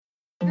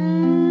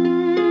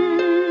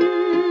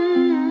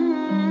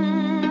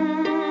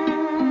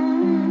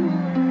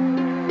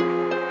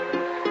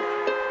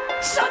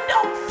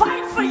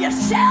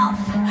yourself.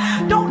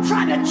 Don't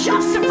try to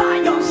justify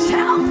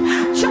yourself.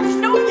 Just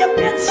know you've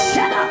been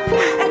set up.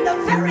 And the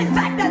very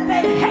fact that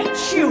they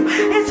hate you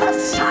is a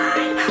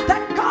sign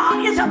that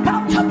God is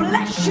about to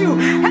bless you.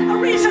 And the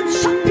reason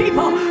some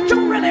people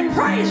don't really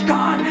praise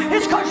God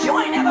is because you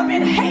ain't ever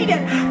been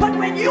hated. But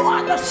when you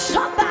are the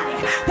somebody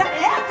that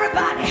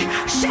everybody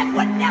said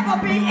would never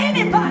be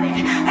anybody,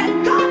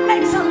 and God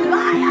makes a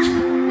liar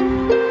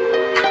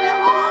out of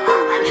all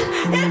of it,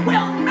 it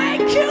will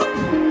make you.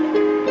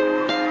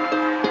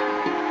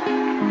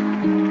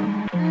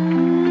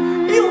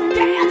 You'll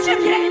dance if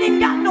you ain't even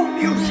got no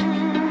music.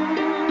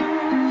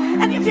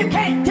 And if you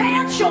can't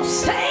dance, you'll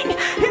sing.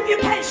 If you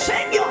can't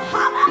sing, you'll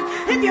holler.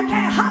 If you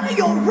can't holler,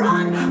 you'll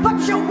run.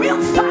 But you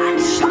will find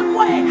some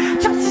way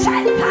to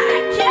say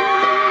thank you.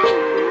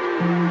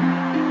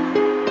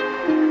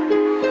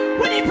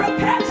 When he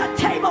prepares a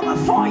table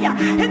before you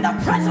in the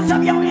presence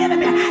of your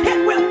enemy,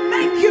 it will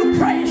make you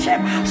praise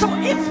him. So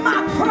if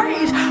my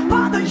praise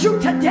bothers you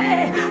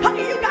today,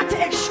 honey, you got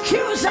to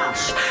excuse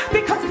us,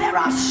 because there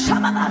are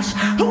some of us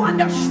who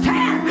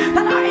understand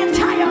that our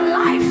entire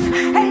life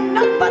ain't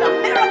nothing but a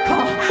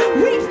miracle.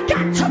 We've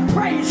got to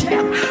praise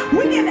him.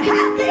 We didn't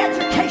have the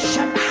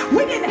education.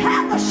 We didn't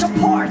have the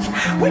support.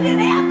 We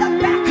didn't have the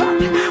backup.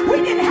 We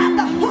didn't have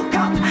the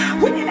hookup.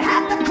 We didn't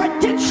have the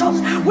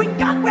credentials. We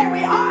got where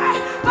we are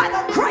by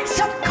the grace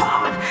of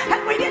God.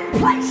 And we didn't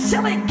play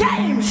silly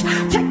games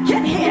to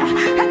get here.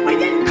 And we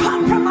didn't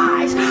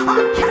compromise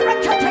our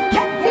character to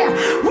get here.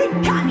 We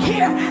got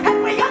here,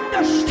 and we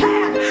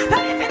understand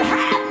that if it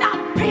had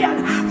not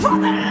been for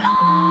the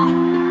Lord.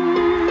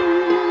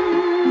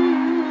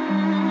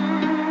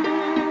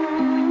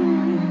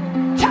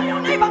 Tell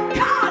your neighbor,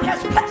 God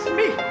has blessed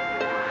me.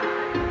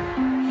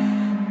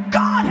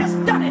 God has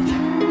done it.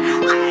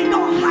 I ain't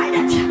gonna hide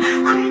it.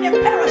 I ain't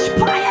embarrassed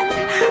by it.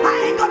 I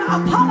ain't gonna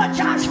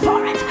apologize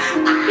for it.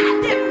 I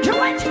didn't do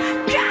it.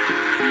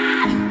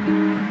 God!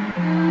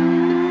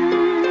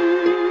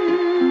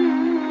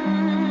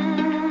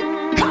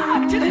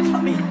 God did it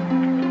for me.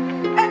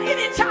 And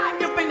anytime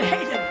you've been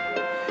hated,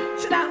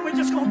 sit down, we're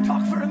just gonna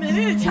talk for a minute.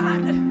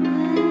 Anytime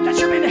that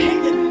you've been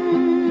hated,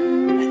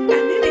 and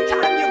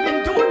anytime you've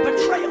been doing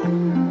betrayal,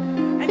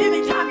 and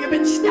anytime you've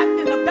been stabbed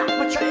in the back,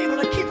 but you're able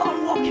to keep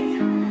on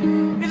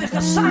walking, it is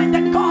a sign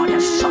that God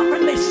has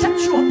sovereignly set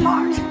you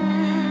apart.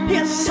 He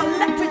has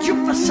selected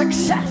you for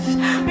success,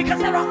 because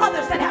there are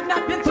others that have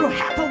not been through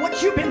half of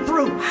what you've been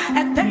through,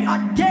 and they are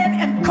dead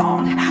and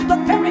gone. The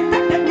very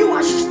fact that you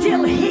are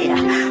still here,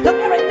 the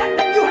very fact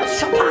that you have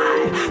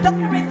survived, the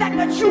very fact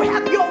that you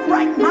have your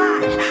right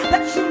mind,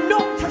 that you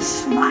know to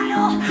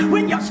smile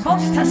when you're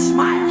supposed to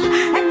smile,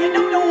 and you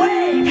know to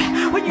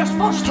wave when you're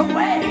supposed to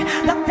wave,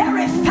 the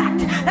very fact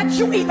that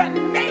you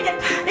even made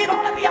it, it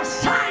ought to be a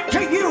sign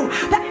to you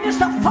that it is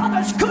the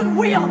Father's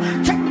goodwill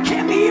to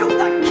give you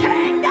the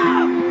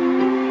kingdom.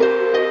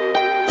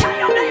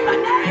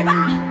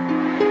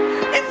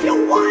 If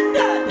you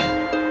wondered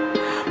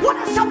what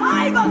a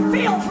survivor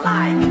feels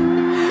like,